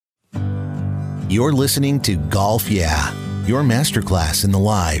You're listening to Golf Yeah, your masterclass in the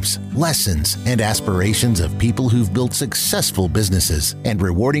lives, lessons, and aspirations of people who've built successful businesses and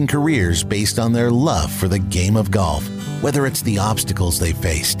rewarding careers based on their love for the game of golf. Whether it's the obstacles they've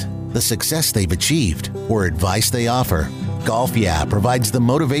faced, the success they've achieved, or advice they offer, Golf Yeah provides the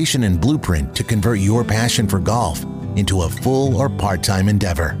motivation and blueprint to convert your passion for golf into a full or part-time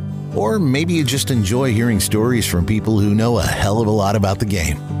endeavor. Or maybe you just enjoy hearing stories from people who know a hell of a lot about the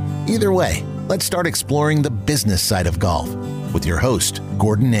game. Either way, let's start exploring the business side of golf with your host,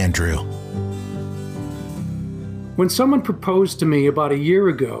 Gordon Andrew. When someone proposed to me about a year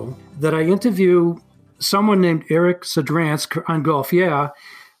ago that I interview someone named Erik Sadransk on Golf Yeah,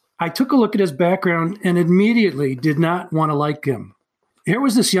 I took a look at his background and immediately did not want to like him. Here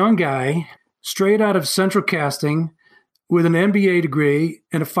was this young guy, straight out of Central Casting, with an MBA degree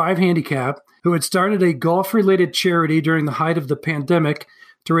and a 5 handicap, who had started a golf-related charity during the height of the pandemic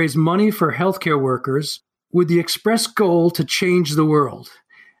to raise money for healthcare workers with the express goal to change the world.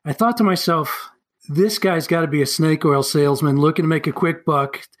 I thought to myself, this guy's got to be a snake oil salesman looking to make a quick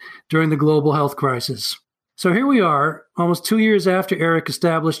buck during the global health crisis. So here we are, almost 2 years after Erik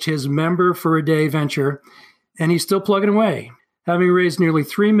established his Member for a Day venture, and he's still plugging away, having raised nearly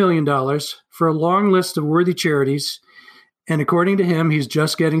 $3 million for a long list of worthy charities. And according to him, he's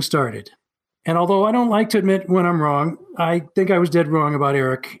just getting started. And although I don't like to admit when I'm wrong, I think I was dead wrong about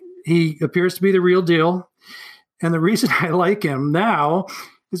Erik. He appears to be the real deal. And the reason I like him now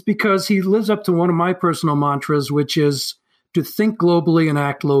is because he lives up to one of my personal mantras, which is to think globally and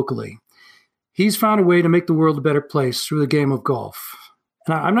act locally. He's found a way to make the world a better place through the game of golf.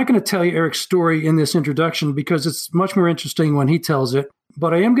 And I'm not going to tell you Erik's story in this introduction because it's much more interesting when he tells it.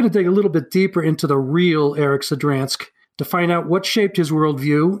 But I am going to dig a little bit deeper into the real Erik Sadransk to find out what shaped his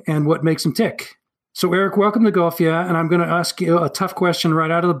worldview and what makes him tick. So Erik, welcome to Golf Yeah, and I'm going to ask you a tough question right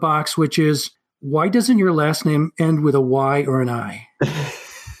out of the box, which is, why doesn't your last name end with a Y or an I?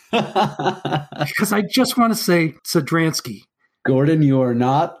 Because I just want to say Sadransky. Gordon, you are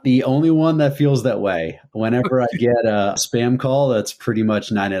not the only one that feels that way. Whenever I get a spam call, that's pretty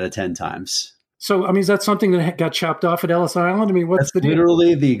much 9 out of 10 times. So, is that something that got chopped off at Ellis Island? What's that's the deal?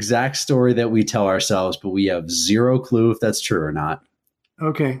 Literally the exact story that we tell ourselves, but we have zero clue if that's true or not.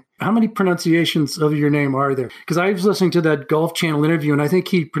 Okay. How many pronunciations of your name are there? Because I was listening to that Golf Channel interview, and I think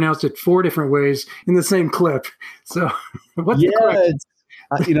he pronounced it 4 different ways in the same clip. So, what's the correct?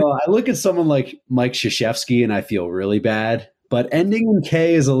 I look at someone like Mike Krzyzewski, and I feel really bad. But ending in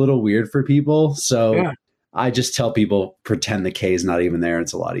K is a little weird for people. So yeah. I just tell people, pretend the K is not even there.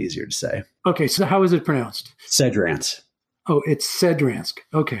 It's a lot easier to say. Okay, so how is it pronounced? Sadransk. Oh, it's Sadransk.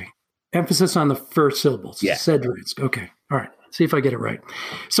 Okay. Emphasis on the first syllables. Yeah. Sadransk. Okay. All right. See if I get it right.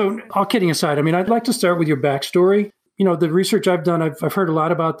 So all kidding aside, I'd like to start with your backstory. The research I've done, I've heard a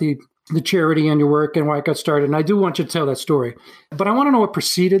lot about the charity and your work and why it got started. And I do want you to tell that story. But I want to know what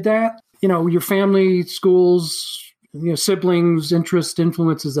preceded that. Your family, schools, siblings, interests,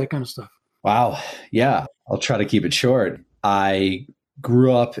 influences, that kind of stuff. Wow. Yeah. I'll try to keep it short. I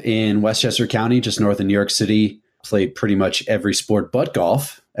grew up in Westchester County, just north of New York City, played pretty much every sport but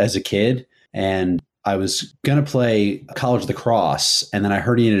golf as a kid. And I was going to play college lacrosse. And then I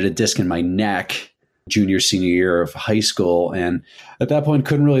herniated a disc in my neck junior, senior year of high school. And at that point,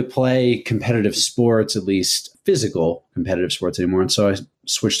 couldn't really play competitive sports, at least physical competitive sports anymore. And so I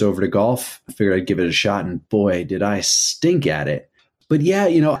switched over to golf. I figured I'd give it a shot. And boy, did I stink at it. But yeah,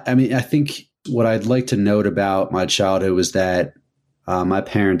 I think what I'd like to note about my childhood was that my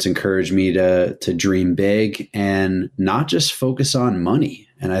parents encouraged me to dream big and not just focus on money.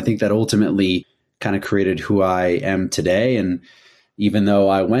 And I think that ultimately kind of created who I am today. And even though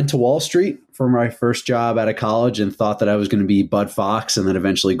I went to Wall Street for my first job out of college and thought that I was going to be Bud Fox and then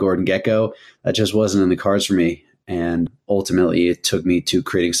eventually Gordon Gekko, that just wasn't in the cards for me. And ultimately, it took me to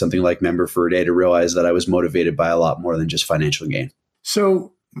creating something like Member for a Day to realize that I was motivated by a lot more than just financial gain.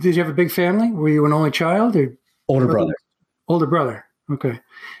 So did you have a big family? Were you an only child? Or older brother? Older brother. Okay.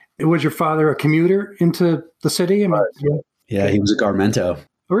 Was your father a commuter into the city? Yeah, he was a Garmento.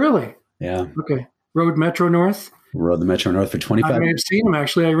 Oh, really? Yeah. Okay. Rode Metro North? Rode the Metro North for 25 years. I may have seen him,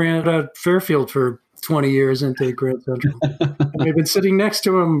 actually. I ran it at Fairfield for 20 years into Grand Central. I've been sitting next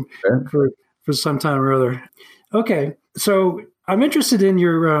to him for some time or other. Okay. So I'm interested in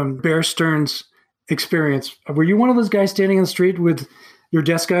your Bear Stearns experience. Were you one of those guys standing on the street with your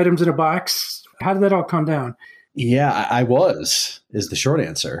desk items in a box? How did that all come down? Yeah, I was, is the short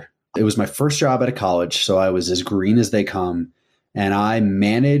answer. It was my first job out of college, so I was as green as they come. And I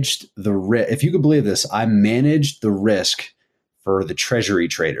managed the risk. If you could believe this, I managed the risk for the treasury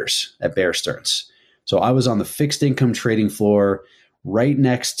traders at Bear Stearns. So I was on the fixed income trading floor right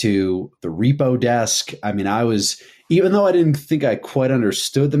next to the repo desk. I mean, even though I didn't think I quite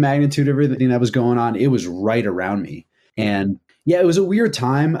understood the magnitude of everything that was going on, it was right around me. And yeah, it was a weird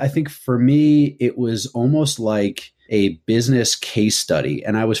time. I think for me, it was almost like a business case study.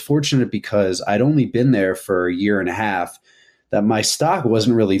 And I was fortunate because I'd only been there for a year and a half, that my stock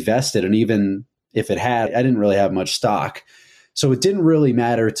wasn't really vested. And even if it had, I didn't really have much stock. So it didn't really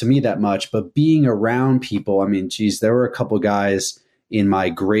matter to me that much. But being around people, I mean, geez, there were a couple guys in my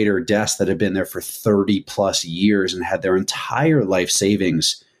greater desk that had been there for 30 plus years and had their entire life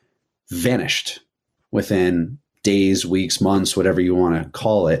savings vanished within days, weeks, months, whatever you want to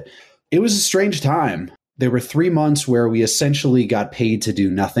call it. It was a strange time. There were 3 months where we essentially got paid to do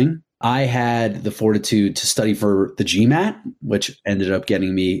nothing. I had the fortitude to study for the GMAT, which ended up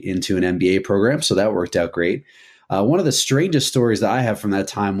getting me into an MBA program. So that worked out great. One of the strangest stories that I have from that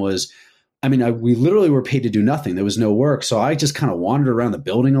time was, we literally were paid to do nothing. There was no work. So I just kind of wandered around the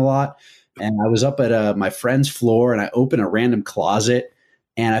building a lot. And I was up at my friend's floor and I opened a random closet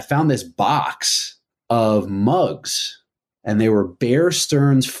and I found this box of mugs, and they were Bear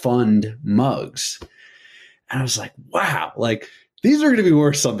Stearns Fund mugs. And I was like, wow, like these are going to be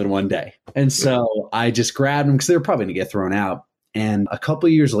worth something one day. And so I just grabbed them because they were probably going to get thrown out. And a couple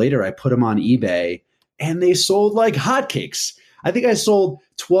of years later, I put them on eBay and they sold like hotcakes. I think I sold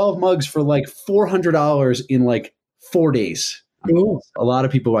 12 mugs for like $400 in like 4 days. Cool. A lot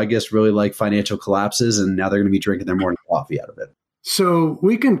of people, I guess, really like financial collapses, and now they're going to be drinking their morning coffee out of it. So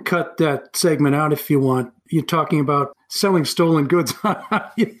we can cut that segment out if you want. You're talking about selling stolen goods. Or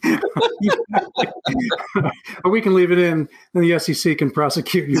we can leave it in, and the SEC can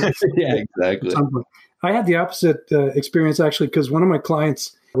prosecute you. Yeah, exactly. I had the opposite experience, actually, because one of my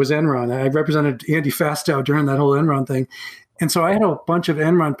clients was Enron. I represented Andy Fastow during that whole Enron thing. And so I had a bunch of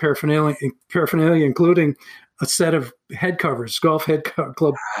Enron paraphernalia, including a set of head covers, golf head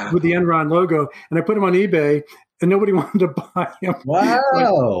club with the Enron logo. And I put them on eBay, and nobody wanted to buy them. Wow.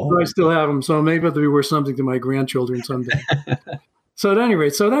 So I still have them. So maybe they'll be worth something to my grandchildren someday. So at any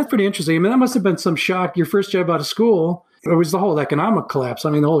rate, so that's pretty interesting. I mean, that must have been some shock. Your first job out of school, it was the whole economic collapse. I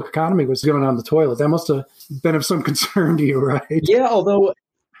mean, the whole economy was going on the toilet. That must have been of some concern to you, right? Yeah, although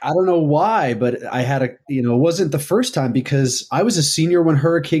I don't know why, but I had it wasn't the first time because I was a senior when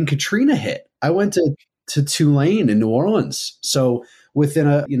Hurricane Katrina hit. I went to Tulane in New Orleans. So within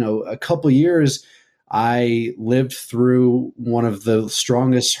a couple of years, I lived through one of the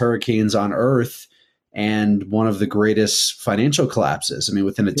strongest hurricanes on earth and one of the greatest financial collapses. I mean,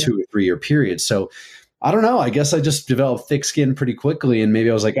 within a 2 or 3 year period. So I don't know. I guess I just developed thick skin pretty quickly. And maybe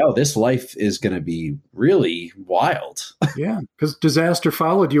I was like, oh, this life is going to be really wild. Yeah, because disaster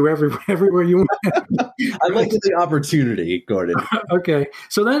followed you everywhere you went. I liked the opportunity, Gordon. Okay.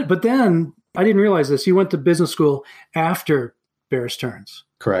 But then I didn't realize this. You went to business school after Bear Stearns.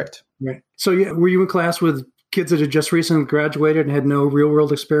 Correct. Right. So were you in class with kids that had just recently graduated and had no real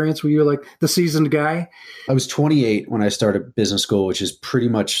world experience? Were you like the seasoned guy? I was 28 when I started business school, which is pretty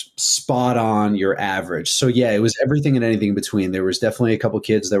much spot on your average. So yeah, it was everything and anything in between. There was definitely a couple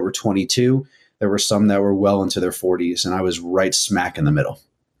kids that were 22. There were some that were well into their 40s, and I was right smack in the middle.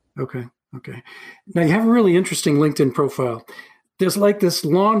 Okay. Now you have a really interesting LinkedIn profile. There's like this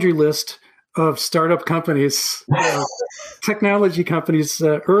laundry list of startup companies, technology companies,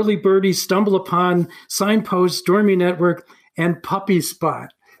 Early Birdies, Stumble Upon, Signpost, Dormy Network, and Puppy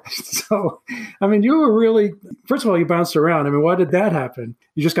Spot. So, I mean, you were really, first of all, you bounced around. I mean, why did that happen?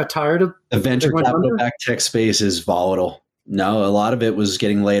 You just got tired of the venture capital back tech space is volatile. No, a lot of it was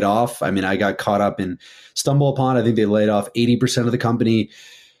getting laid off. I mean, I got caught up in Stumble Upon. I think they laid off 80% of the company.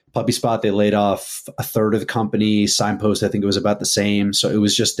 Puppy Spot, they laid off a third of the company. Signpost, I think it was about the same. So it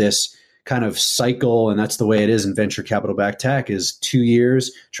was just this kind of cycle. And that's the way it is in venture capital backed tech is 2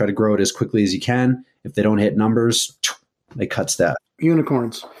 years, try to grow it as quickly as you can. If they don't hit numbers, they cut staff.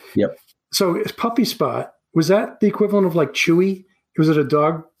 Unicorns. Yep. So Puppy Spot, was that the equivalent of like Chewy? Was it a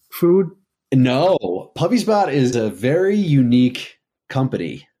dog food? No, Puppy Spot is a very unique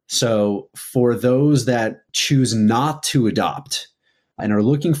company. So for those that choose not to adopt and are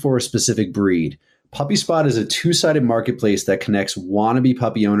looking for a specific breed, Puppy Spot is a two-sided marketplace that connects wannabe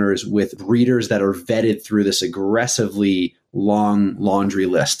puppy owners with breeders that are vetted through this aggressively long laundry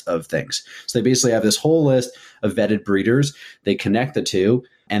list of things. So they basically have this whole list of vetted breeders. They connect the two,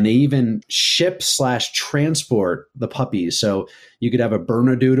 and they even ship/transport the puppies. So you could have a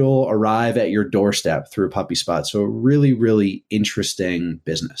Bernedoodle arrive at your doorstep through Puppy Spot. So a really, really interesting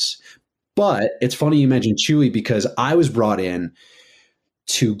business. But it's funny you mentioned Chewy because I was brought in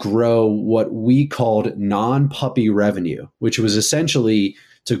to grow what we called non-puppy revenue, which was essentially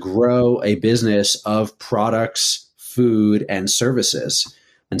to grow a business of products food, and services.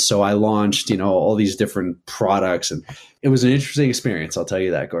 And so I launched, all these different products, and it was an interesting experience. I'll tell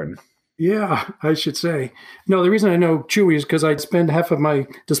you that, Gordon. Yeah, I should say. No, the reason I know Chewy is because I spend half of my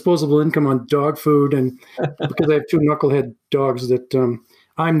disposable income on dog food, and because I have two knucklehead dogs that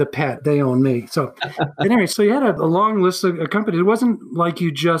I'm the pet, they own me. So anyway, so you had a long list of companies. It wasn't like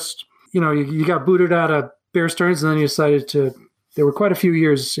you just, you got booted out of Bear Stearns and then you decided there were quite a few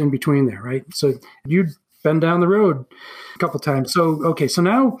years in between there, right? So you'd been down the road a couple of times. So, okay, so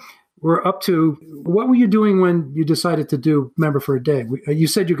now we're up to, what were you doing when you decided to do Member for a Day? You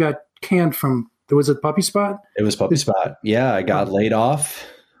said you got canned from, was it Puppy Spot? It was Puppy Spot. Yeah, I got laid off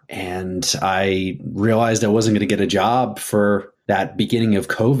and I realized I wasn't going to get a job for that beginning of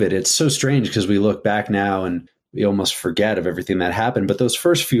COVID. It's so strange because we look back now and we almost forget of everything that happened. But those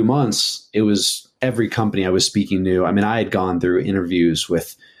first few months, it was every company I was speaking to. I mean, I had gone through interviews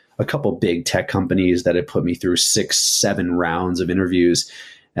with a couple big tech companies that had put me through 6-7 rounds of interviews.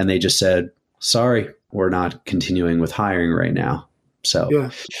 And they just said, sorry, we're not continuing with hiring right now. So yeah,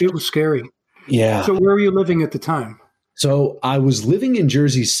 it was scary. Yeah. So where were you living at the time? So I was living in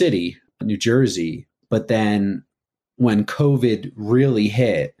Jersey City, New Jersey. But then when COVID really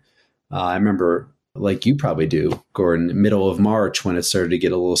hit, I remember, like you probably do, Gordon, middle of March when it started to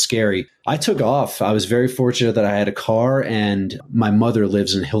get a little scary, I took off. I was very fortunate that I had a car, and my mother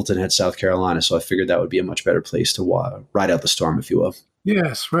lives in Hilton Head, South Carolina. So I figured that would be a much better place to ride out the storm, if you will.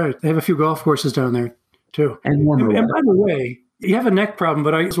 Yes, right. They have a few golf courses down there too. And warmer and by the way, you have a neck problem,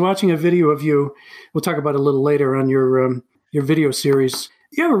 but I was watching a video of you. We'll talk about it a little later on your video series.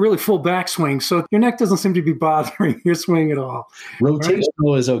 You have a really full backswing, so your neck doesn't seem to be bothering your swing at all.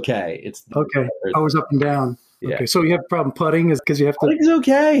 Rotational is okay. It's okay. Always up and down. Yeah. Okay, so you have a problem putting is because you have to. Putting's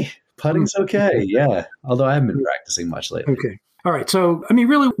okay. Putting's okay. Yeah. Although I haven't been practicing much lately. Okay. All right. So, I mean,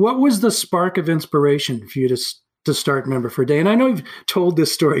 really, what was the spark of inspiration for you to start Member for a Day? And I know you've told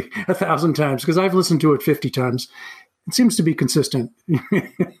this story 1,000 times because I've listened to it 50 times. It seems to be consistent.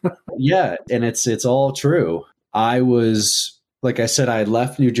 Yeah, and it's all true. I was, like I said, I had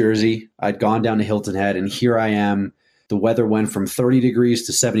left New Jersey. I'd gone down to Hilton Head, and here I am. The weather went from 30 degrees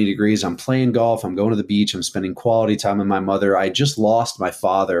to 70 degrees. I'm playing golf. I'm going to the beach. I'm spending quality time with my mother. I just lost my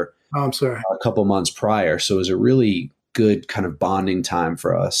father I'm sorry. a couple months prior, so it was a really good kind of bonding time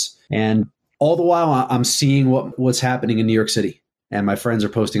for us. And all the while, I'm seeing what's happening in New York City. And my friends are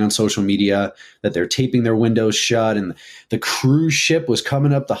posting on social media that they're taping their windows shut. And the cruise ship was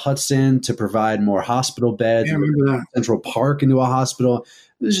coming up the Hudson to provide more hospital beds. Yeah, I remember that. Central Park into a hospital.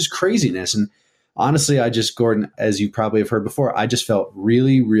 It was just craziness. And honestly, Gordon, as you probably have heard before, I just felt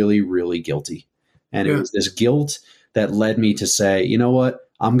really, really, really guilty. And it was this guilt that led me to say, you know what?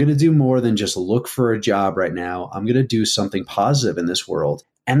 I'm going to do more than just look for a job right now. I'm going to do something positive in this world.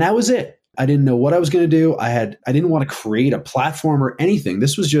 And that was it. I didn't know what I was going to do. I didn't want to create a platform or anything.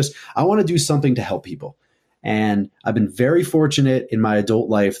 This was just, I want to do something to help people. And I've been very fortunate in my adult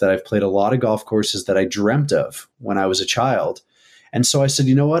life that I've played a lot of golf courses that I dreamt of when I was a child. And so I said,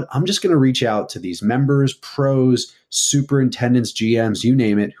 you know what? I'm just going to reach out to these members, pros, superintendents, GMs, you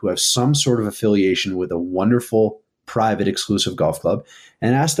name it, who have some sort of affiliation with a wonderful private exclusive golf club,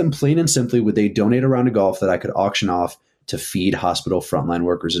 and ask them plain and simply, would they donate a round of golf that I could auction off to feed hospital frontline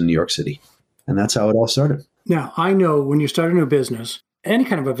workers in New York City. And that's how it all started. Now, I know when you start a new business, any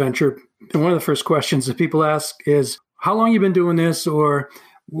kind of a venture, and one of the first questions that people ask is, how long have you been doing this? Or,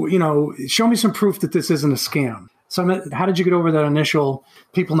 show me some proof that this isn't a scam. So how did you get over that initial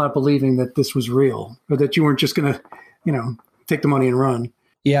people not believing that this was real or that you weren't just going to, take the money and run?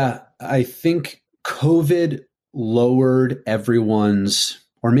 Yeah, I think COVID lowered everyone's,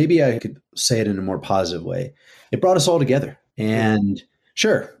 or maybe I could say it in a more positive way. It brought us all together. And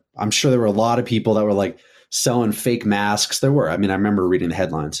sure, I'm sure there were a lot of people that were like selling fake masks. There were. I mean, I remember reading the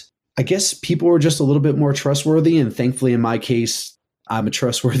headlines. I guess people were just a little bit more trustworthy. And thankfully, in my case, I'm a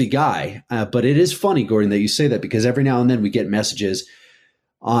trustworthy guy. But it is funny, Gordon, that you say that, because every now and then we get messages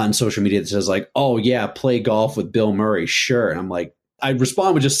on social media that says like, oh yeah, play golf with Bill Murray. Sure. And I'm like, I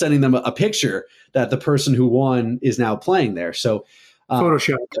respond with just sending them a picture that the person who won is now playing there. So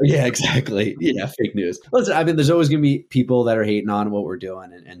Photoshop. Yeah, exactly. Yeah, fake news. Listen, I mean, there's always going to be people that are hating on what we're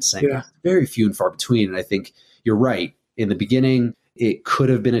doing and saying very few and far between. And I think you're right. In the beginning, it could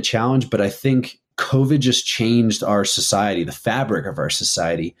have been a challenge, but I think COVID just changed our society, the fabric of our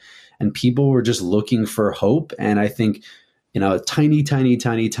society, and people were just looking for hope. And I think, in a tiny, tiny,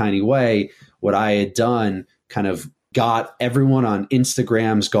 tiny, tiny way, what I had done kind of got everyone on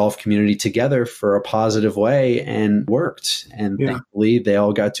Instagram's golf community together for a positive way and worked. And thankfully, they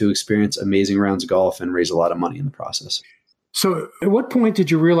all got to experience amazing rounds of golf and raise a lot of money in the process. So at what point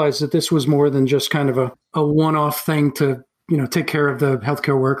did you realize that this was more than just kind of a one-off thing to, take care of the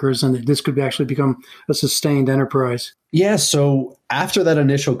healthcare workers, and that this could actually become a sustained enterprise? Yeah. So after that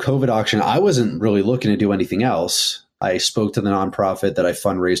initial COVID auction, I wasn't really looking to do anything else. I spoke to the nonprofit that I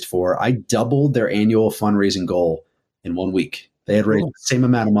fundraised for. I doubled their annual fundraising goal in 1 week. They had raised the same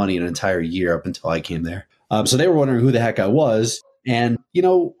amount of money in an entire year up until I came there. So they were wondering who the heck I was. And,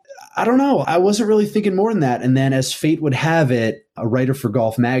 I don't know. I wasn't really thinking more than that. And then as fate would have it, a writer for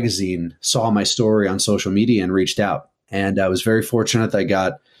Golf Magazine saw my story on social media and reached out. And I was very fortunate that I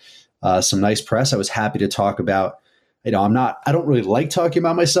got some nice press. I was happy to talk about, I don't really like talking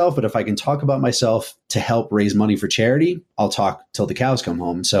about myself, but if I can talk about myself to help raise money for charity, I'll talk till the cows come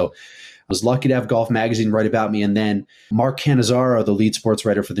home. So I was lucky to have Golf Magazine write about me. And then Mark Cannizzaro, the lead sports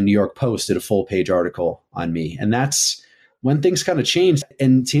writer for the New York Post, did a full page article on me. And that's when things kind of changed.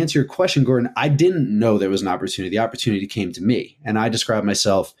 And to answer your question, Gordon, I didn't know there was an opportunity. The opportunity came to me. And I describe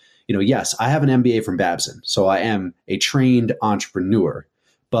myself, yes, I have an MBA from Babson. So I am a trained entrepreneur,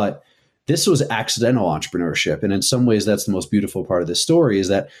 but this was accidental entrepreneurship. And in some ways, that's the most beautiful part of this story, is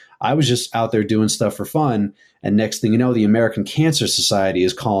that I was just out there doing stuff for fun. And next thing you know, the American Cancer Society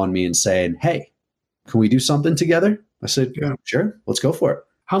is calling me and saying, hey, can we do something together? I said, yeah, sure, let's go for it.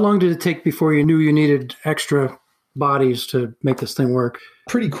 How long did it take before you knew you needed extra bodies to make this thing work?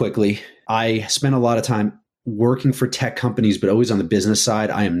 Pretty quickly. I spent a lot of time working for tech companies, but always on the business side.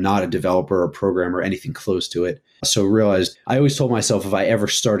 I am not a developer or programmer or anything close to it. So realized, I always told myself if I ever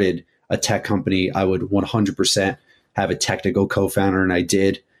started a tech company, I would 100% have a technical co-founder, and I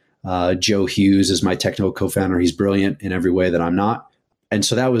did. Joe Hughes is my technical co-founder. He's brilliant in every way that I'm not. And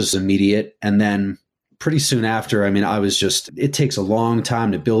so that was immediate. And then pretty soon after, it takes a long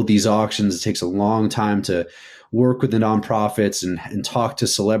time to build these auctions. It takes a long time to work with the nonprofits and talk to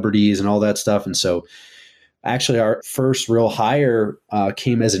celebrities and all that stuff. And so actually our first real hire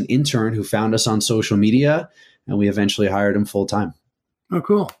came as an intern who found us on social media, and we eventually hired him full time. Oh,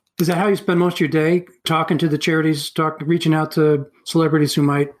 cool. Is that how you spend most of your day, talking to the charities, reaching out to celebrities who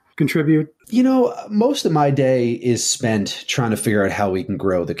might contribute? Most of my day is spent trying to figure out how we can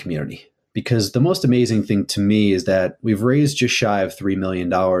grow the community, because the most amazing thing to me is that we've raised just shy of $3 million,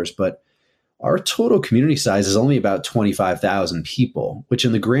 but our total community size is only about 25,000 people, which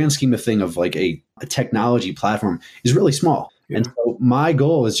in the grand scheme of thing of like a technology platform is really small. Yeah. And so my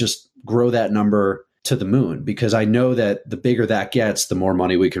goal is just grow that number to the moon, because I know that the bigger that gets, the more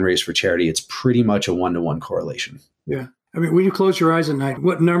money we can raise for charity. It's pretty much a 1-to-1 correlation. Yeah. When you close your eyes at night,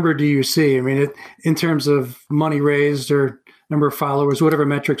 what number do you see? In terms of money raised or number of followers, whatever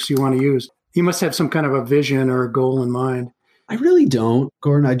metrics you want to use, you must have some kind of a vision or a goal in mind. I really don't,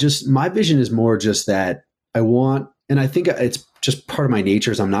 Gordon. My vision is more just that I want, and I think it's just part of my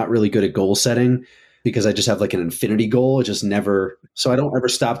nature is I'm not really good at goal setting, because I just have like an infinity goal. It just never, so I don't ever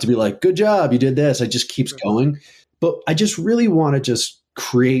stop to be like, good job, you did this. I just keeps going. But I just really want to just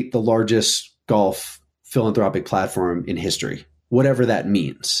create the largest golf philanthropic platform in history, whatever that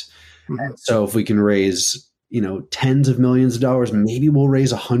means. Mm-hmm. So if we can raise, tens of millions of dollars, maybe we'll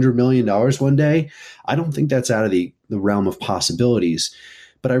raise $100 million one day. I don't think that's out of the realm of possibilities.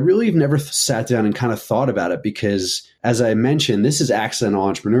 But I really have never sat down and kind of thought about it, because as I mentioned, this is accidental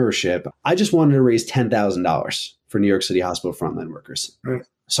entrepreneurship. I just wanted to raise $10,000 for New York City hospital frontline workers. Right.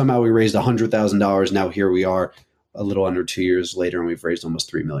 Somehow we raised $100,000. Now here we are a little under 2 years later, and we've raised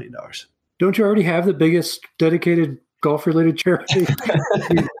almost $3 million. Don't you already have the biggest dedicated golf-related charity?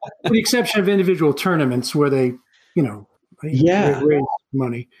 With the exception of individual tournaments where they raise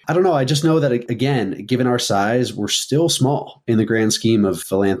money. I don't know. I just know that, again, given our size, we're still small in the grand scheme of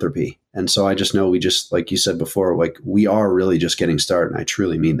philanthropy. And so I just know like you said before, like we are really just getting started. And I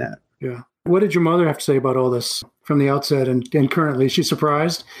truly mean that. Yeah. What did your mother have to say about all this from the outset and currently? Is she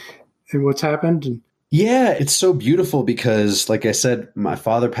surprised at what's happened? Yeah, it's so beautiful because, like I said, my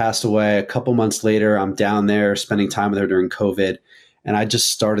father passed away a couple months later. I'm down there spending time with her during COVID. And I just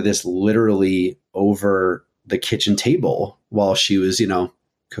started this literally over the kitchen table while she was,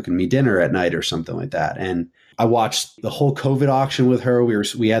 cooking me dinner at night or something like that. And I watched the whole COVID auction with her.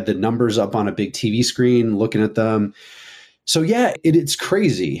 We had the numbers up on a big TV screen looking at them. So yeah, it's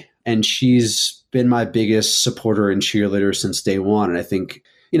crazy. And she's been my biggest supporter and cheerleader since day one. And I think,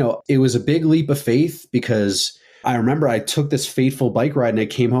 it was a big leap of faith, because I remember I took this fateful bike ride and I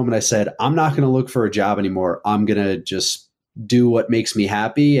came home and I said, I'm not going to look for a job anymore. I'm going to just do what makes me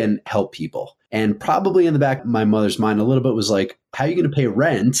happy and help people. And probably in the back of my mother's mind a little bit was like, how are you going to pay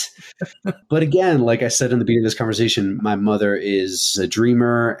rent? But again, like I said in the beginning of this conversation, my mother is a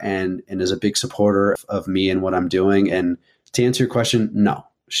dreamer and is a big supporter of me and what I'm doing. And to answer your question, no.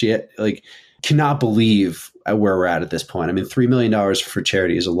 cannot believe where we're at this point. I mean, $3 million for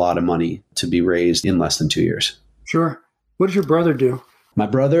charity is a lot of money to be raised in less than 2 years. Sure. What does your brother do? My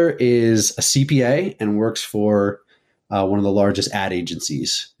brother is a CPA and works for one of the largest ad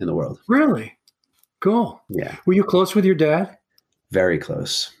agencies in the world. Really? Cool. Yeah. Were you close with your dad? Very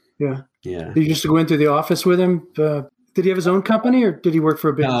close. Yeah. Yeah. Did you used to go into the office with him? Did he have his own company or did he work for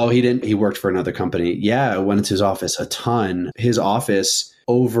a big? No, he didn't. He worked for another company. Yeah, I went into his office a ton. His office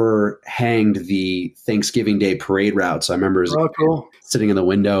overhanged the Thanksgiving Day parade route. So I remember cool. sitting in the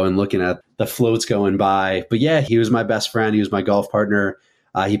window and looking at the floats going by. But yeah, he was my best friend. He was my golf partner.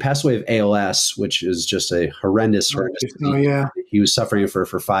 He passed away of ALS, which is just a horrendous. Oh, yeah. He was suffering for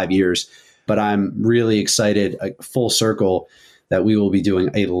 5 years. But I'm really excited, full circle, that we will be doing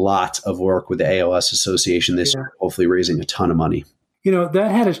a lot of work with the ALS Association this year, hopefully raising a ton of money. You know, that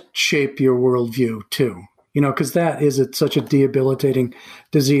had to shape your worldview too, you know, because that is such a debilitating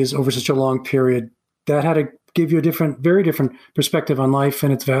disease over such a long period. That had to give you a very different perspective on life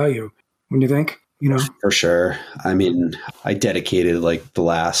and its value, when you think, you know? For sure. I mean, I dedicated like the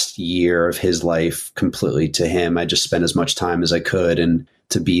last year of his life completely to him. I just spent as much time as I could and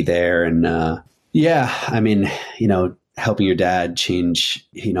to be there. And I mean, you know, helping your dad change,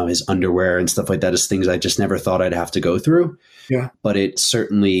 you know, his underwear and stuff like that is things I just never thought I'd have to go through. Yeah. But it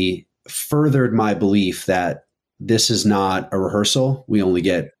certainly furthered my belief that this is not a rehearsal. We only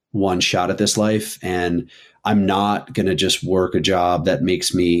get one shot at this life. And I'm not going to just work a job that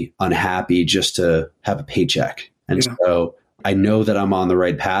makes me unhappy just to have a paycheck. And so I know that I'm on the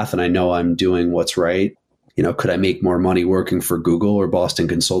right path and I know I'm doing what's right. You know, could I make more money working for Google or Boston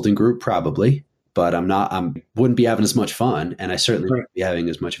Consulting Group? Probably. But wouldn't be having as much fun, and I certainly wouldn't be having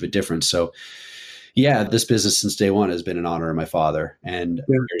as much of a difference. So yeah, this business since day one has been in honor of my father. And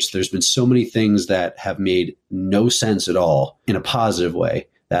there's been so many things that have made no sense at all in a positive way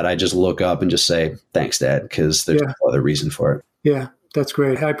that I just look up and just say, thanks, Dad, because there's no other reason for it. Yeah, that's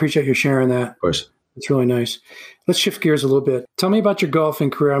great. I appreciate you sharing that. Of course. It's really nice. Let's shift gears a little bit. Tell me about your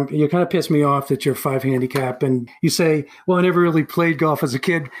golfing career. You kind of pissed me off that you're 5 handicap and you say, well, I never really played golf as a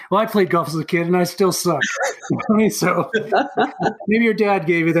kid. Well, I played golf as a kid and I still suck. So maybe your dad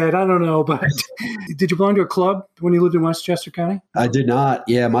gave you that. I don't know. But did you belong to a club when you lived in Westchester County? I did not.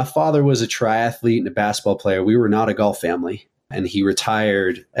 Yeah, my father was a triathlete and a basketball player. We were not a golf family. And he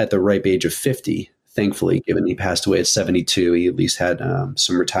retired at the ripe age of 50. Thankfully, given he passed away at 72, he at least had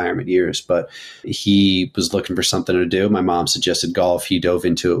some retirement years. But he was looking for something to do. My mom suggested golf. He dove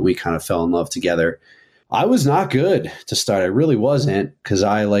into it. We kind of fell in love together. I was not good to start. I really wasn't, because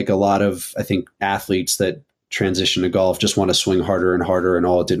I, like a lot of, I think, athletes that transition to golf, just want to swing harder and harder. And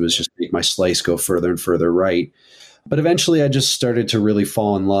all it did was just make my slice go further and further right. But eventually I just started to really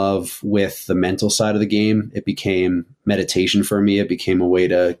fall in love with the mental side of the game. It became meditation for me. It became a way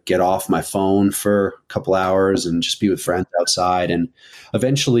to get off my phone for a couple hours and just be with friends outside. And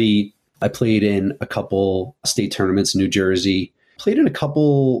eventually I played in a couple state tournaments in New Jersey, played in a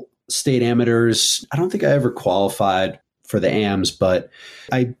couple state amateurs. I don't think I ever qualified for the AMs, but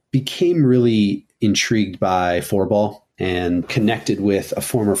I became really intrigued by floorball and connected with a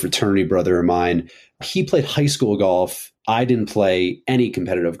former fraternity brother of mine. He played high school golf. I didn't play any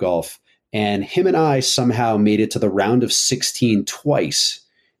competitive golf. And him and I somehow made it to the round of 16 twice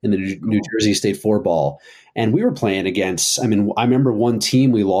in the New Jersey State floorball. And we were playing against, I remember one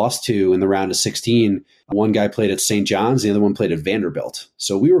team we lost to in the round of 16. One guy played at St. John's, the other one played at Vanderbilt.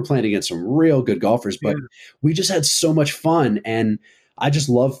 So we were playing against some real good golfers, but we just had so much fun. And I just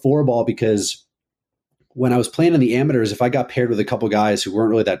love floorball because when I was playing in the amateurs, if I got paired with a couple guys who weren't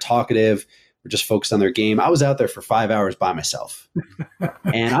really that talkative, or just focused on their game, I was out there for 5 hours by myself.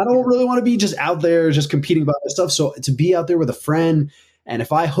 And I don't really want to be just out there just competing by myself. So to be out there with a friend, and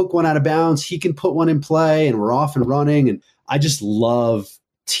if I hook one out of bounds, he can put one in play and we're off and running. And I just love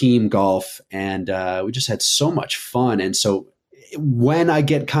team golf. And we just had so much fun. And so when I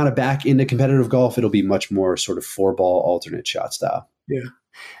get kind of back into competitive golf, it'll be much more sort of 4-ball alternate shot style. Yeah.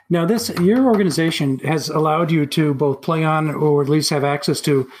 Now, your organization has allowed you to both play on or at least have access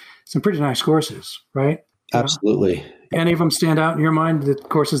to some pretty nice courses, right? Absolutely. Any of them stand out in your mind, the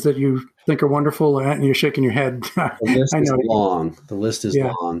courses that you think are wonderful, and you're shaking your head? The list is long. The list is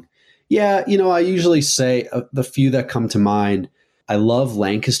long. Yeah, I usually say the few that come to mind. I love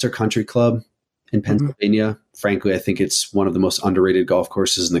Lancaster Country Club in Pennsylvania. Mm-hmm. Frankly, I think it's one of the most underrated golf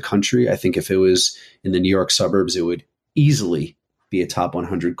courses in the country. I think if it was in the New York suburbs, it would easily be a top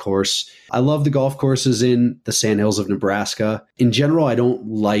 100 course. I love the golf courses in the Sandhills of Nebraska. In general, I don't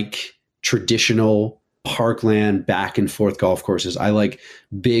like traditional parkland back and forth golf courses. I like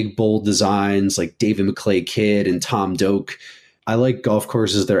big, bold designs like David McClay Kidd and Tom Doak. I like golf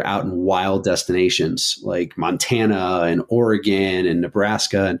courses that are out in wild destinations like Montana and Oregon and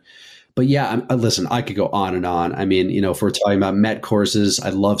Nebraska. But yeah, listen, I could go on and on. I mean, if we're talking about Met courses, I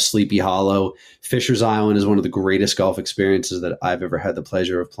love Sleepy Hollow. Fisher's Island is one of the greatest golf experiences that I've ever had the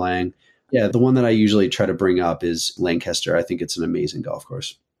pleasure of playing. Yeah, the one that I usually try to bring up is Lancaster. I think it's an amazing golf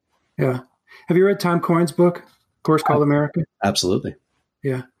course. Yeah. Have you read Tom Coyne's book, Course Called America? Absolutely.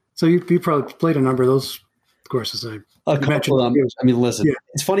 Yeah. So you probably played a number of those courses. A couple of them. I mean, listen,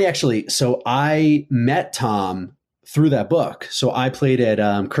 It's funny actually. So I met Tom through that book. So I played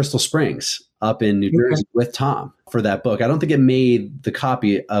at Crystal Springs up in New Jersey with Tom for that book. I don't think it made the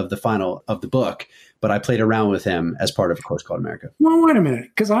copy of the final of the book, but I played around with him as part of A Course Called America. Well, wait a minute,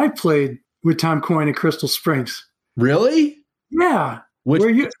 because I played with Tom Coyne at Crystal Springs. Really? Yeah.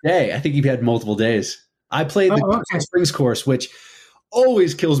 Which day? I think you've had multiple days. I played the Crystal Springs course, which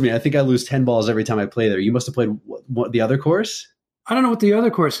always kills me. I think I lose 10 balls every time I play there. You must have played what the other course? I don't know what the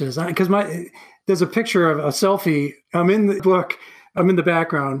other course is, because there's a picture of a selfie. I'm in the book. I'm in the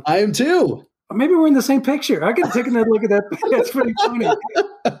background. I am too. Maybe we're in the same picture. I could take a look at that. That's pretty funny.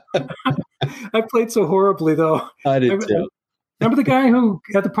 I played so horribly, though. I did too. Remember the guy who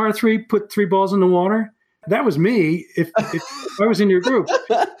at the par 3 put 3 balls in the water? That was me if I was in your group.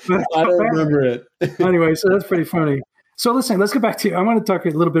 But I don't remember it. Anyway, so that's pretty funny. So listen, let's get back to you. I want to talk a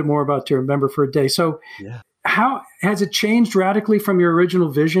little bit more about your Member for a Day. So how has it changed radically from your original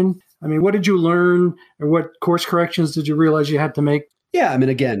vision? I mean, what did you learn, or what course corrections did you realize you had to make? Yeah, I mean,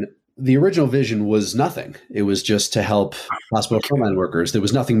 again, the original vision was nothing. It was just to help hospital frontline workers. There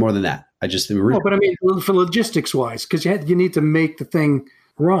was nothing more than that. But I mean, for logistics wise, because you need to make the thing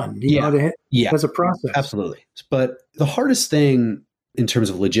run. As a process. Absolutely. But the hardest thing in terms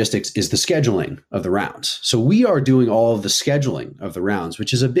of logistics is the scheduling of the rounds. So we are doing all of the scheduling of the rounds,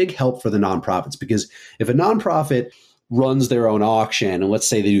 which is a big help for the nonprofits, because if a nonprofit runs their own auction and let's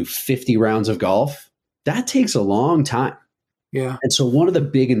say they do 50 rounds of golf, that takes a long time. Yeah. And so one of the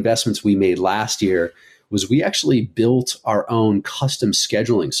big investments we made last year was we actually built our own custom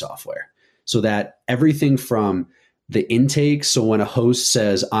scheduling software so that everything from the intake. So when a host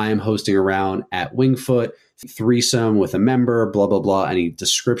says, I am hosting a round at Wingfoot, threesome with a member, blah, blah, blah, any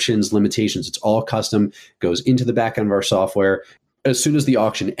descriptions, limitations, it's all custom, goes into the back end of our software. As soon as the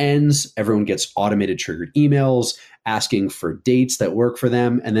auction ends, everyone gets automated triggered emails asking for dates that work for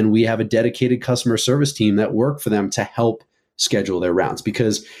them. And then we have a dedicated customer service team that work for them to help schedule their rounds,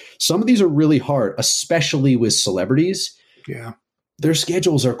 because some of these are really hard, especially with celebrities. Yeah. Their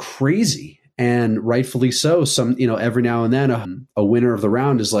schedules are crazy. And rightfully so. Some, every now and then a winner of the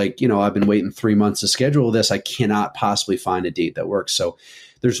round is like, I've been waiting 3 months to schedule this. I cannot possibly find a date that works. So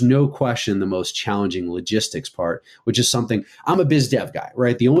there's no question the most challenging logistics part, which is something I'm a biz dev guy,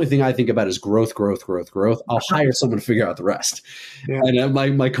 right? The only thing I think about is growth. I'll hire someone to figure out the rest. Yeah.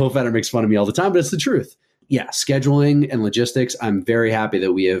 And my co-founder makes fun of me all the time, but it's the truth. Yeah, scheduling and logistics. I'm very happy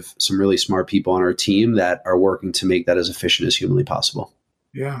that we have some really smart people on our team that are working to make that as efficient as humanly possible.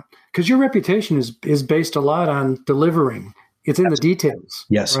 Yeah, because your reputation is based a lot on delivering. It's in the details.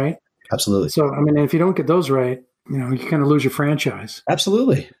 Yes, right. Absolutely. So, I mean, if you don't get those right, you kind of lose your franchise.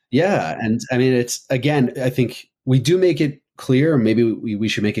 Absolutely. Yeah, and I mean, it's again, I think we do make it clear. Maybe we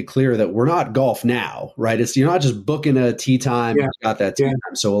should make it clear that we're not Golf Now, right? It's you're not just booking a tee time. Yeah. Got that tee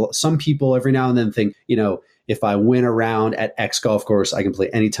time. So some people every now and then think, if I win a round at X golf course, I can play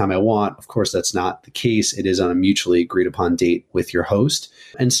anytime I want. Of course, that's not the case. It is on a mutually agreed upon date with your host.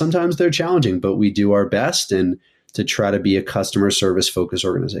 And sometimes they're challenging, but we do our best and to try to be a customer service focused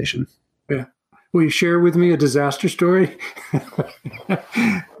organization. Yeah. Will you share with me a disaster story?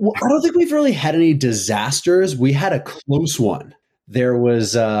 Well, I don't think we've really had any disasters. We had a close one. There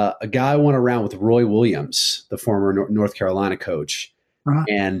was a guy went around with Roy Williams, the former North Carolina coach. Uh-huh.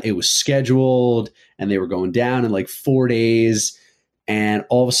 And it was scheduled and they were going down in like 4 days. And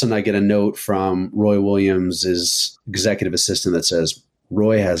all of a sudden I get a note from Roy Williams' executive assistant that says,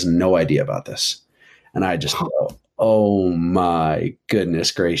 Roy has no idea about this. And I just go, oh my goodness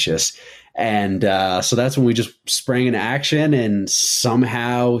gracious. And so that's when we just sprang into action and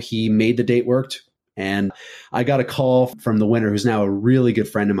somehow he made the date worked. And I got a call from the winner, who's now a really good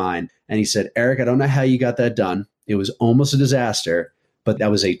friend of mine. And he said, Eric, I don't know how you got that done. It was almost a disaster, but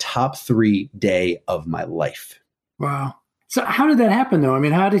that was a top 3 day of my life. Wow. So how did that happen though? I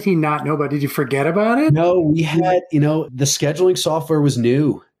mean, how did he not know about it? Did you forget about it? No, we had, the scheduling software was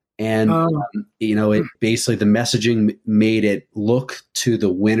new. And, it basically, the messaging made it look to the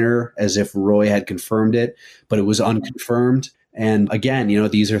winner as if Roy had confirmed it, but it was unconfirmed. And again,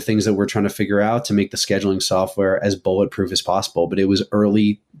 these are things that we're trying to figure out to make the scheduling software as bulletproof as possible. But it was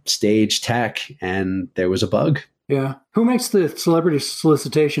early stage tech and there was a bug. Yeah. Who makes the celebrity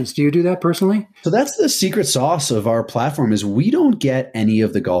solicitations? Do you do that personally? So that's the secret sauce of our platform is we don't get any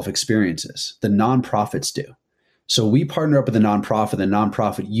of the golf experiences. The nonprofits do. So we partner up with a nonprofit. The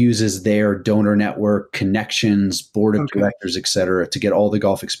nonprofit uses their donor network, connections, board of directors, et cetera, to get all the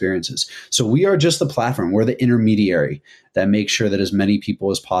golf experiences. So we are just the platform. We're the intermediary that makes sure that as many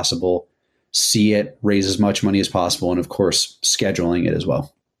people as possible see it, raise as much money as possible, and of course, scheduling it as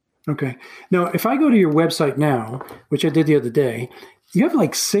well. Okay. Now, if I go to your website now, which I did the other day, you have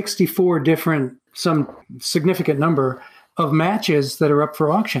like 64 different, some significant number of matches that are up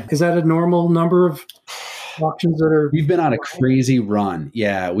for auction. Is that a normal number of auctions that are? We've been on a crazy run.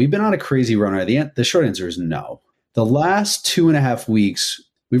 Yeah, we've been on a crazy run. The short answer is no. The last 2.5 weeks,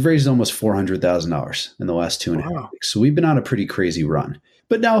 we've raised almost $400,000 in the last 2.5 weeks. So we've been on a pretty crazy run.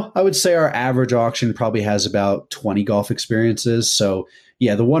 But no, I would say our average auction probably has about 20 golf experiences. So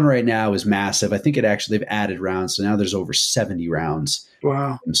yeah, the one right now is massive. I think they've added rounds. So now there's over 70 rounds.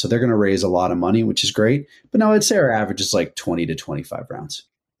 Wow. And so they're going to raise a lot of money, which is great. But no, I'd say our average is like 20 to 25 rounds.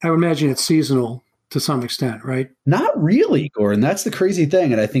 I would imagine it's seasonal to some extent, right? Not really, Gordon. That's the crazy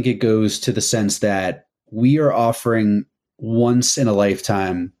thing. And I think it goes to the sense that we are offering once in a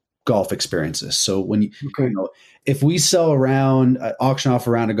lifetime golf experiences. So when if we sell auction off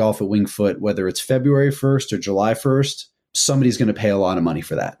a round of golf at Winged Foot, whether it's February 1st or July 1st, somebody's going to pay a lot of money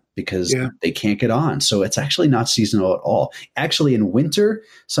for that because they can't get on. So it's actually not seasonal at all. Actually, in winter,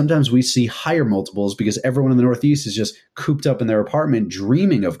 sometimes we see higher multiples because everyone in the Northeast is just cooped up in their apartment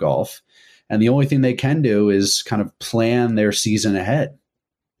dreaming of golf. And the only thing they can do is kind of plan their season ahead.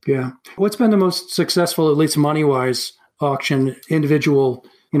 Yeah. What's been the most successful, at least money-wise, auction, individual,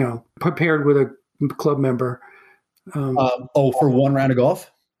 prepared with a club member? For one round of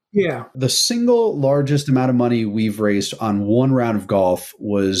golf? Yeah. The single largest amount of money we've raised on one round of golf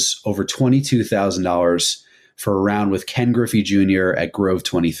was over $22,000 for a round with Ken Griffey Jr. at Grove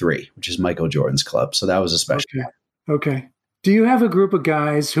 23, which is Michael Jordan's club. So that was a special. Okay. Do you have a group of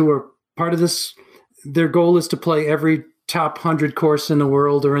guys who are part of this? Their goal is to play every top 100 course in the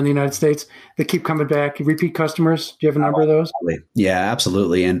world or in the United States that keep coming back, repeat customers? Do you have a number of those? Yeah,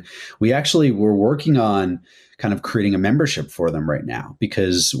 absolutely. And we're working on kind of creating a membership for them right now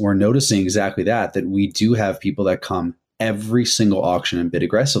because we're noticing exactly that we do have people that come every single auction and bid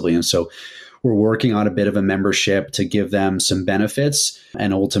aggressively. And so we're working on a bit of a membership to give them some benefits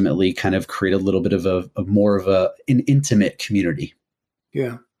and ultimately kind of create a little bit of an intimate community.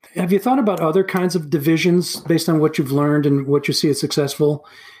 Yeah. Have you thought about other kinds of divisions based on what you've learned and what you see as successful,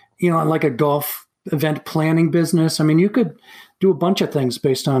 like a golf event planning business? I mean, you could do a bunch of things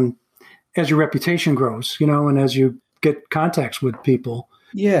based on as your reputation grows, and as you get contacts with people.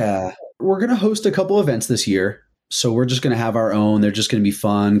 Yeah. We're going to host a couple events this year. So we're just going to have our own. They're just going to be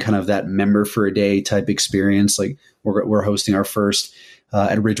fun, kind of that member for a day type experience. Like we're hosting our first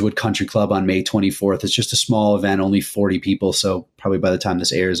at Ridgewood Country Club on May 24th. It's just a small event, only 40 people. So probably by the time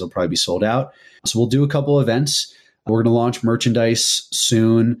this airs, it'll probably be sold out. So we'll do a couple events. We're going to launch merchandise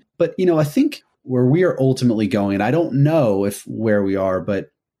soon. But, I think where we are ultimately going, and I don't know where we are,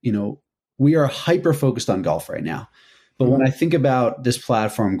 but, we are hyper focused on golf right now. But when I think about this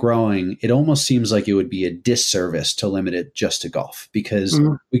platform growing, it almost seems like it would be a disservice to limit it just to golf because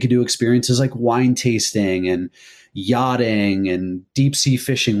we could do experiences like wine tasting and yachting and deep sea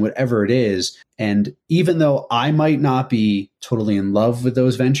fishing, whatever it is. And even though I might not be totally in love with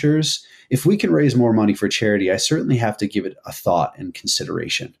those ventures, if we can raise more money for charity, I certainly have to give it a thought and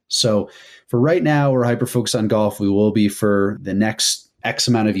consideration. So for right now, we're hyper focused on golf. We will be for the next X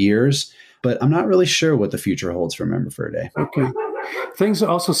amount of years. But I'm not really sure what the future holds for Member for a Day. Okay. Things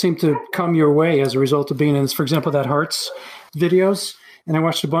also seem to come your way as a result of being in this. For example, that Hearts videos, and I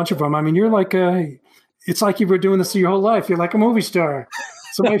watched a bunch of them. I mean, you're like it's like you were doing this your whole life. You're like a movie star.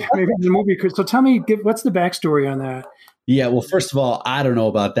 So maybe the movie could. So tell me, what's the backstory on that? Yeah, well, first of all, I don't know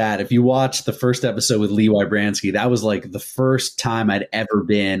about that. If you watch the first episode with Lee Wybransky, that was like the first time I'd ever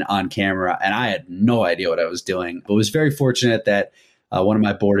been on camera, and I had no idea what I was doing. But was very fortunate that one of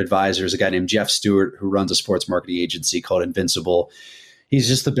my board advisors, a guy named Jeff Stewart, who runs a sports marketing agency called Invincible. He's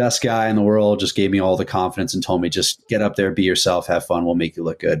just the best guy in the world, just gave me all the confidence and told me, just get up there, be yourself, have fun, we'll make you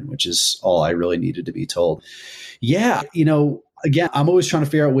look good, which is all I really needed to be told. Yeah, again, I'm always trying to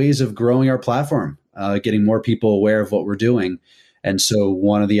figure out ways of growing our platform, getting more people aware of what we're doing. And so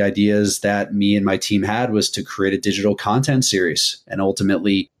one of the ideas that me and my team had was to create a digital content series and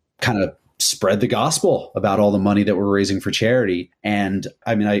ultimately kind of spread the gospel about all the money that we're raising for charity. And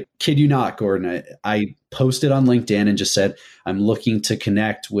I mean, I kid you not, Gordon, I posted on LinkedIn and just said, I'm looking to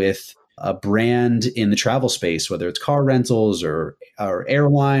connect with a brand in the travel space, whether it's car rentals or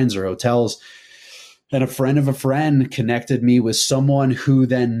airlines or hotels. And a friend of a friend connected me with someone who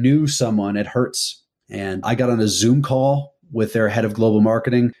then knew someone at Hertz. And I got on a Zoom call with their head of global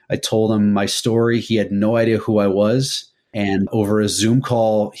marketing. I told him my story. He had no idea who I was. And over a Zoom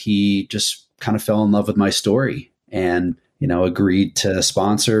call, he just kind of fell in love with my story and, agreed to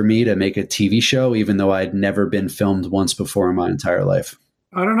sponsor me to make a TV show, even though I'd never been filmed once before in my entire life.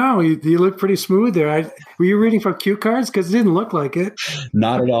 I don't know. You look pretty smooth there. Were you reading from cue cards? Because it didn't look like it.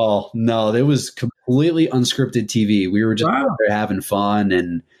 Not at all. No, it was completely unscripted TV. We were just having fun.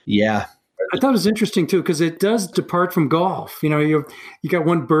 And yeah. I thought it was interesting, too, because it does depart from golf. You got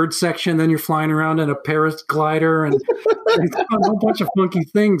one bird section, then you're flying around in a Paris glider and a whole bunch of funky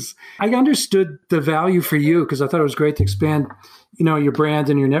things. I understood the value for you because I thought it was great to expand, your brand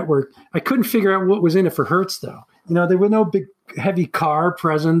and your network. I couldn't figure out what was in it for Hertz, though. There were no big heavy car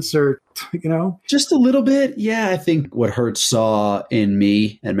presence or, Just a little bit. Yeah, I think what Hertz saw in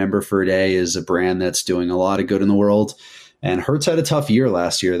me and Member for a Day is a brand that's doing a lot of good in the world. And Hertz had a tough year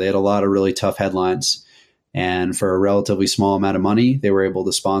last year. They had a lot of really tough headlines. And for a relatively small amount of money, they were able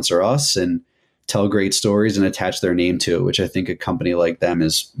to sponsor us and tell great stories and attach their name to it, which I think a company like them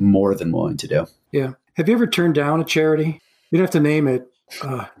is more than willing to do. Yeah. Have you ever turned down a charity? You don't have to name it.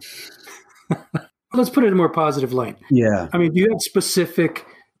 Let's put it in a more positive light. Yeah. I mean, do you have specific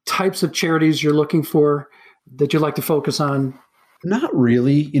types of charities you're looking for that you'd like to focus on? Not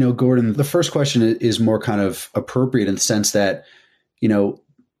really. Gordon, the first question is more kind of appropriate in the sense that,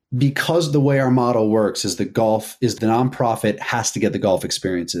 because the way our model works is the nonprofit has to get the golf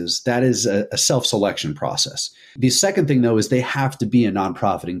experiences. That is a self-selection process. The second thing, though, is they have to be a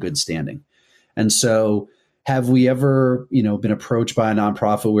nonprofit in good standing. And so have we ever, been approached by a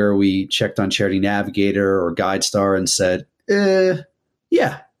nonprofit where we checked on Charity Navigator or GuideStar and said,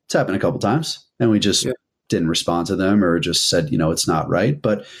 yeah, it's happened a couple times. And we just didn't respond to them or just said, it's not right.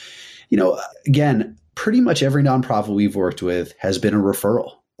 But, again, pretty much every nonprofit we've worked with has been a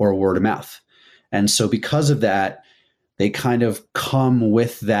referral or a word of mouth. And so because of that, they kind of come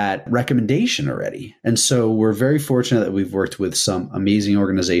with that recommendation already. And so we're very fortunate that we've worked with some amazing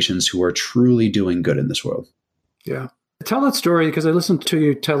organizations who are truly doing good in this world. Yeah. Tell that story because I listened to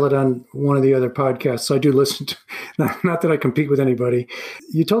you tell it on one of the other podcasts. So I do listen to, not that I compete with anybody.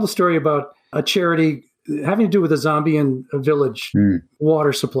 You told a story about a charity having to do with a Zambian village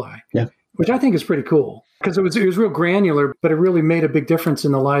water supply, which I think is pretty cool because it was real granular, but it really made a big difference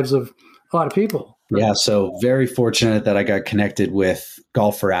in the lives of a lot of people. Yeah, so very fortunate that I got connected with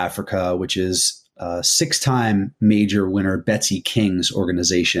Golf for Africa, which is a 6-time major winner Betsy King's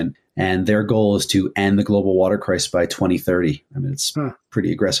organization. And their goal is to end the global water crisis by 2030. I mean, it's a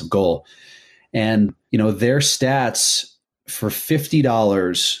pretty aggressive goal. And, their stats for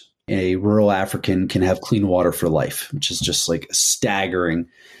 $50, a rural African can have clean water for life, which is just like a staggering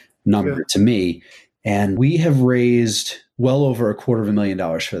number to me. And we have raised well over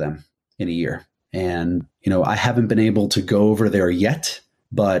 $250,000 for them in a year. And, I haven't been able to go over there yet,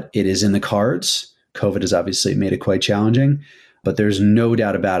 but it is in the cards. COVID has obviously made it quite challenging, but there's no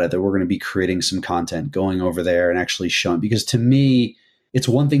doubt about it that we're going to be creating some content going over there and actually showing, because to me, it's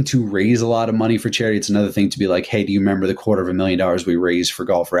one thing to raise a lot of money for charity. It's another thing to be like, hey, do you remember the $250,000 we raised for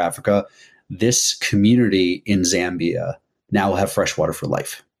Golf for Africa? This community in Zambia now will have fresh water for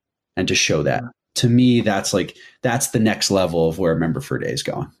life. And to show that, to me, that's the next level of where Member for a Day is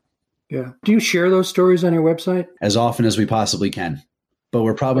going. Yeah. Do you share those stories on your website? As often as we possibly can. But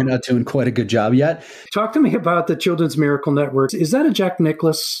we're probably not doing quite a good job yet. Talk to me about the Children's Miracle Network. Is that a Jack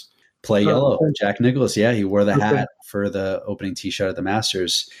Nicklaus? Play Yellow. Jack Nicklaus. Yeah, he wore the hat for the opening tee shot at the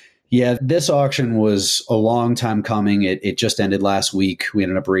Masters. Yeah, this auction was a long time coming. It just ended last week. We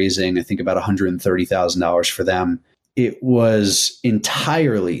ended up raising, I think, about $130,000 for them. It was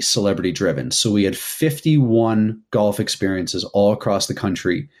entirely celebrity driven. So we had 51 golf experiences all across the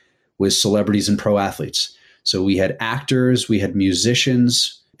country with celebrities and pro athletes. So we had actors, we had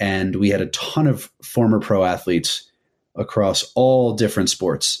musicians, and we had a ton of former pro athletes across all different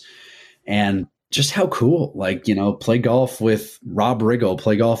sports. And just how cool, play golf with Rob Riggle,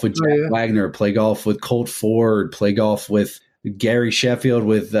 play golf with Jack Wagner, play golf with Colt Ford, play golf with Gary Sheffield,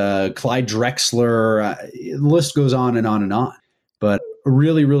 with Clyde Drexler. The list goes on and on and on. But a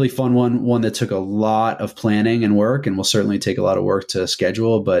really, really fun one that took a lot of planning and work, and will certainly take a lot of work to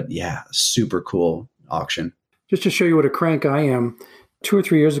schedule. But yeah, super cool auction. Just to show you what a crank I am, 2 or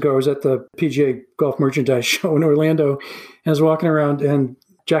 3 years ago, I was at the PGA Golf Merchandise Show in Orlando, and I was walking around, and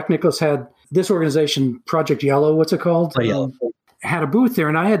Jack Nicklaus had this organization, Project Yellow. What's it called? Yellow. had a booth there,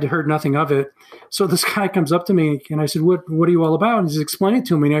 and I had heard nothing of it. So this guy comes up to me, and I said, what are you all about? And he's explaining it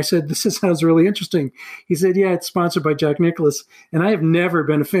to me, and I said, this sounds really interesting. He said, yeah, it's sponsored by Jack Nicklaus. And I have never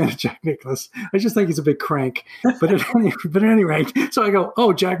been a fan of Jack Nicklaus. I just think he's a big crank. But at any rate, so I go,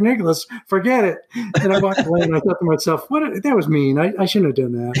 oh, Jack Nicklaus, forget it. And I walked away, and I thought to myself, that was mean. I shouldn't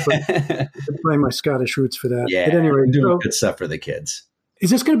have done that. But I blame my Scottish roots for that. Yeah, at any rate, doing good stuff for the kids. Is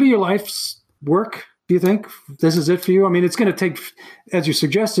this going to be your life's work? Do you think this is it for you? I mean, it's going to take, as you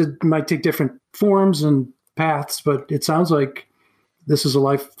suggested, it might take different forms and paths, but it sounds like this is a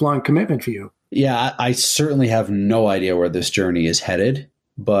lifelong commitment for you. Yeah, I certainly have no idea where this journey is headed,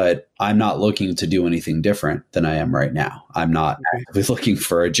 but I'm not looking to do anything different than I am right now. I'm not actively looking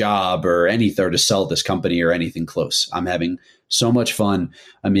for a job or anything, or to sell this company or anything close. I'm having so much fun.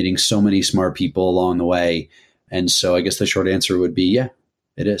 I'm meeting so many smart people along the way. And so I guess the short answer would be, yeah,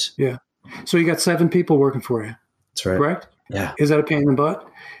 it is. Yeah. So you got 7 people working for you. That's right. Correct? Yeah. Is that a pain in the butt?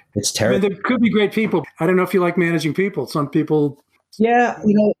 It's terrible. I mean, there could be great people. I don't know if you like managing people. Some people. Yeah.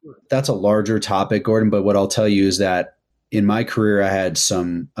 That's a larger topic, Gordon. But what I'll tell you is that in my career, I had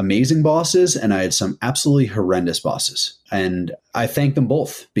some amazing bosses and I had some absolutely horrendous bosses. And I thank them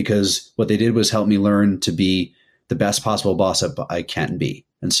both because what they did was help me learn to be the best possible boss I can be.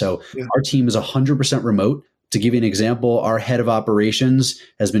 And so our team is 100% remote. To give you an example, our head of operations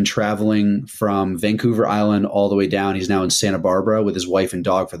has been traveling from Vancouver Island all the way down. He's now in Santa Barbara with his wife and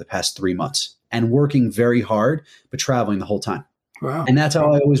dog for the past 3 months and working very hard, but traveling the whole time. Wow. And that's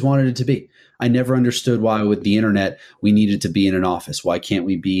how I always wanted it to be. I never understood why with the internet, we needed to be in an office. Why can't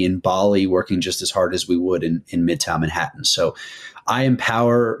we be in Bali working just as hard as we would in Midtown Manhattan? So I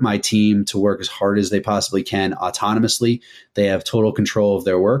empower my team to work as hard as they possibly can autonomously. They have total control of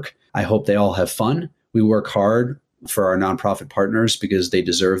their work. I hope they all have fun. We work hard for our nonprofit partners because they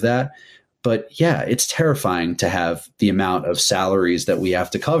deserve that. But yeah, it's terrifying to have the amount of salaries that we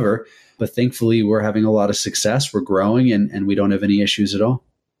have to cover. But thankfully, we're having a lot of success. We're growing and we don't have any issues at all.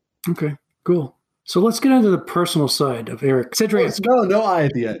 Okay, cool. So let's get into the personal side of Eric Sadranski. No I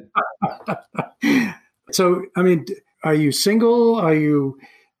at the end. So, I mean, are you single? Are you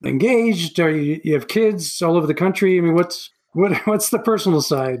engaged? You have kids all over the country? I mean, what's the personal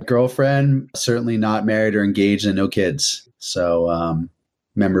side? Girlfriend, certainly not married or engaged and no kids. So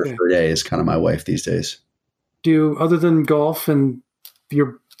member for a day is kind of my wife these days. Do you, other than golf and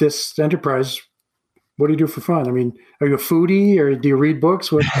this enterprise, what do you do for fun? I mean, are you a foodie or do you read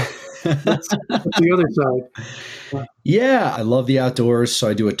books? What's the other side? Yeah, I love the outdoors. So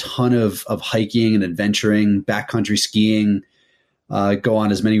I do a ton of hiking and adventuring, backcountry skiing, go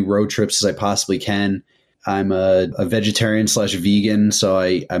on as many road trips as I possibly can. I'm a vegetarian / vegan, so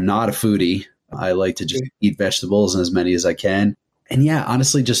I'm not a foodie. I like to just eat vegetables and as many as I can. And yeah,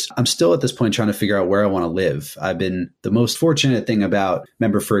 honestly, I'm still at this point trying to figure out where I want to live. I've been the most fortunate thing about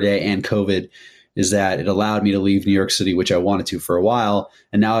Member for a Day and COVID is that it allowed me to leave New York City, which I wanted to for a while.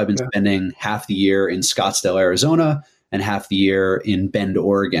 And now I've been spending half the year in Scottsdale, Arizona, and half the year in Bend,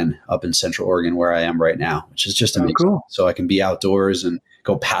 Oregon, up in Central Oregon, where I am right now, which is just amazing. Cool. So I can be outdoors and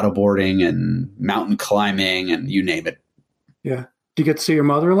go paddleboarding and mountain climbing and you name it. Yeah. Do you get to see your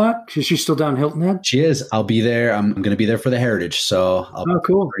mother a lot? Is she still down Hilton Head? She is. I'll be there. I'm going to be there for the Heritage. So I'll be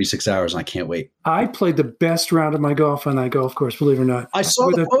cool. 36 hours and I can't wait. I played the best round of my golf on that golf course, believe it or not. I saw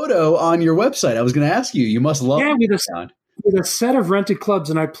the photo on your website. I was going to ask you. You must love it. With a set of rented clubs.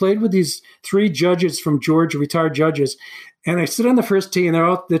 And I played with these 3 judges from Georgia, retired judges. And I sit on the first tee and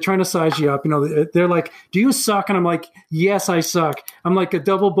they're trying to size you up. You know, they're like, do you suck? And I'm like, yes, I suck. I'm like a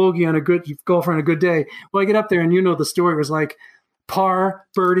double bogey on a good golfer on a good day. Well, I get up there and the story was like par,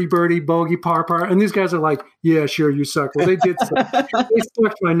 birdie, bogey, par. And these guys are like, yeah, sure, you suck. Well, they did suck. They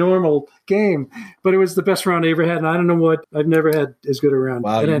sucked my normal game, but it was the best round I ever had. And I don't know what, I've never had as good a round.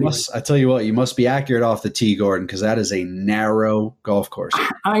 Wow, I tell you what, you must be accurate off the tee, Gordon, because that is a narrow golf course.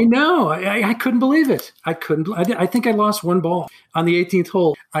 I know. I couldn't believe it. I think I lost 1 ball on the 18th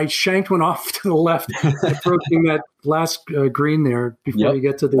hole. I shanked one off to the left, approaching that last green there before you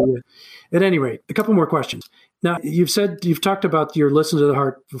get to the. At any rate, a couple more questions. Now, you've talked about your listen to the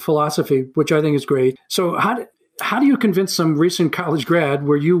heart philosophy, which I think is great. So how do you convince some recent college grad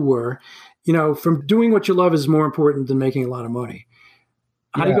where you were, from doing what you love is more important than making a lot of money?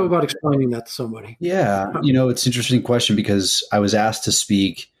 How do you go about explaining that to somebody? Yeah. It's an interesting question because I was asked to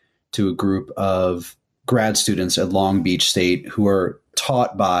speak to a group of grad students at Long Beach State who are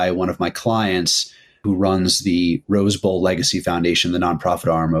taught by one of my clients who runs the Rose Bowl Legacy Foundation, the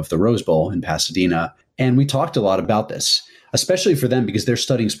nonprofit arm of the Rose Bowl in Pasadena. And we talked a lot about this, especially for them because they're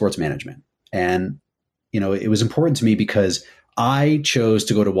studying sports management. And, it was important to me because I chose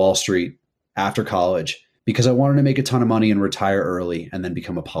to go to Wall Street after college because I wanted to make a ton of money and retire early and then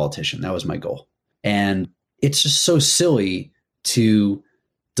become a politician. That was my goal. And it's just so silly to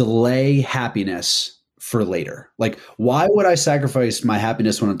delay happiness for later. Like, why would I sacrifice my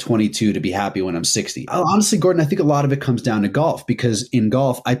happiness when I'm 22 to be happy when I'm 60? Honestly, Gordon, I think a lot of it comes down to golf, because in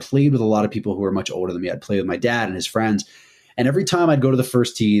golf, I played with a lot of people who were much older than me. I'd play with my dad and his friends. And every time I'd go to the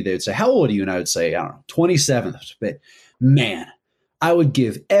first tee, they would say, how old are you? And I would say, I don't know, 27. But man, I would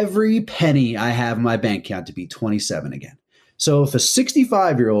give every penny I have in my bank account to be 27 again. So if a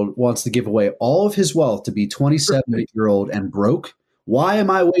 65-year-old wants to give away all of his wealth to be 27-year-old and broke, why am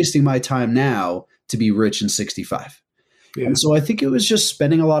I wasting my time now to be rich and 65? Yeah. And so I think it was just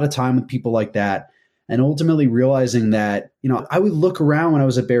spending a lot of time with people like that, and ultimately realizing that, I would look around when I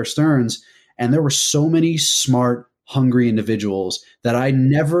was at Bear Stearns, and there were so many smart, hungry individuals that I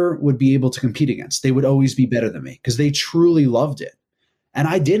never would be able to compete against. They would always be better than me because they truly loved it. And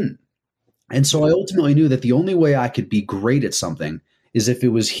I didn't. And so I ultimately knew that the only way I could be great at something is if it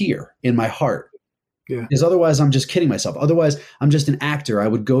was here in my heart. Yeah. Because otherwise I'm just kidding myself. Otherwise I'm just an actor. I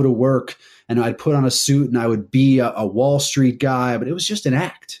would go to work and I'd put on a suit and I would be a Wall Street guy, but it was just an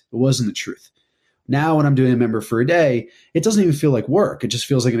act. It wasn't the truth. Now when I'm doing a member for a day, it doesn't even feel like work. It just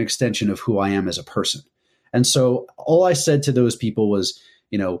feels like an extension of who I am as a person. And so all I said to those people was,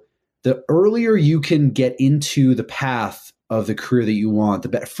 the earlier you can get into the path of the career that you want, the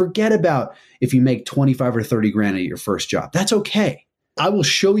better. Forget about if you make 25 or 30 grand at your first job. That's okay. I will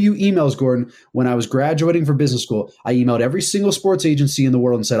show you emails, Gordon. When I was graduating from business school, I emailed every single sports agency in the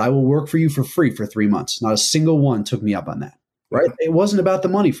world and said, I will work for you for free for 3 months. Not a single one took me up on that, right? It wasn't about the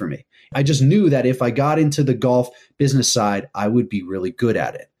money for me. I just knew that if I got into the golf business side, I would be really good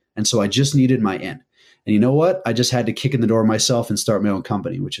at it. And so I just needed my in. And you know what? I just had to kick in the door myself and start my own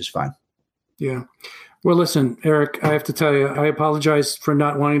company, which is fine. Yeah. Well, listen, Eric, I have to tell you, I apologize for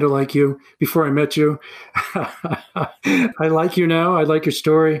not wanting to like you before I met you. I like you now. I like your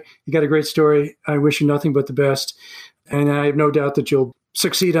story. You got a great story. I wish you nothing but the best. And I have no doubt that you'll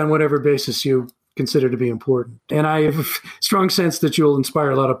succeed on whatever basis you consider to be important. And I have a strong sense that you'll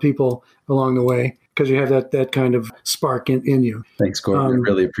inspire a lot of people along the way because you have that kind of spark in you. Thanks, Gordon. I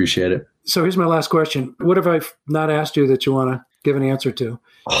really appreciate it. So here's my last question. What have I not asked you that you want to give an answer to?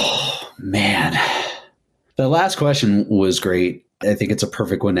 Oh, man. The last question was great. I think it's a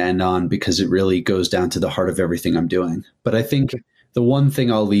perfect one to end on because it really goes down to the heart of everything I'm doing. But I think the one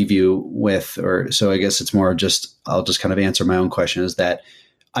thing I'll leave you with, so I guess it's more just, I'll just kind of answer my own question, is that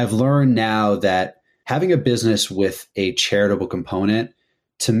I've learned now that having a business with a charitable component,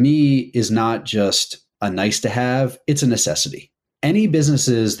 to me, is not just a nice to have, it's a necessity. Any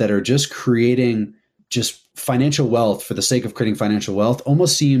businesses that are just creating just financial wealth for the sake of creating financial wealth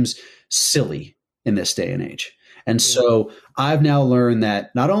almost seems silly in this day and age. And so I've now learned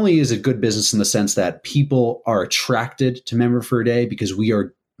that not only is it good business in the sense that people are attracted to Member for a Day because we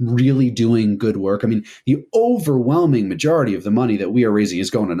are really doing good work. I mean, the overwhelming majority of the money that we are raising is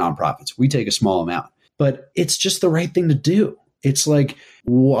going to nonprofits. We take a small amount, but it's just the right thing to do. It's like,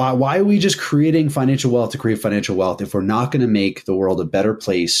 why are we just creating financial wealth to create financial wealth if we're not going to make the world a better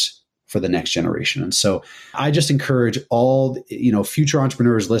place for the next generation? And so I just encourage all, future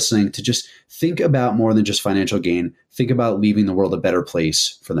entrepreneurs listening to just think about more than just financial gain. Think about leaving the world a better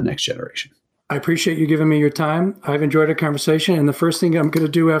place for the next generation. I appreciate you giving me your time. I've enjoyed our conversation. And the first thing I'm going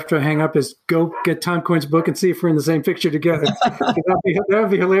to do after I hang up is go get Tom Coyne's book and see if we're in the same picture together. That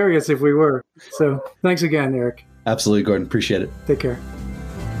would be hilarious if we were. So thanks again, Eric. Absolutely, Gordon. Appreciate it. Take care.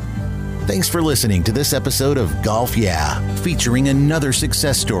 Thanks for listening to this episode of Golf Yeah, featuring another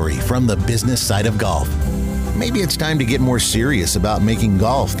success story from the business side of golf. Maybe it's time to get more serious about making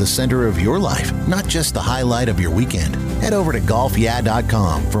golf the center of your life, not just the highlight of your weekend. Head over to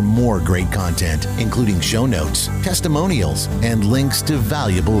golfyeah.com for more great content, including show notes, testimonials, and links to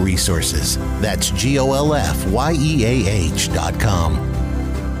valuable resources. That's golfyeah.com.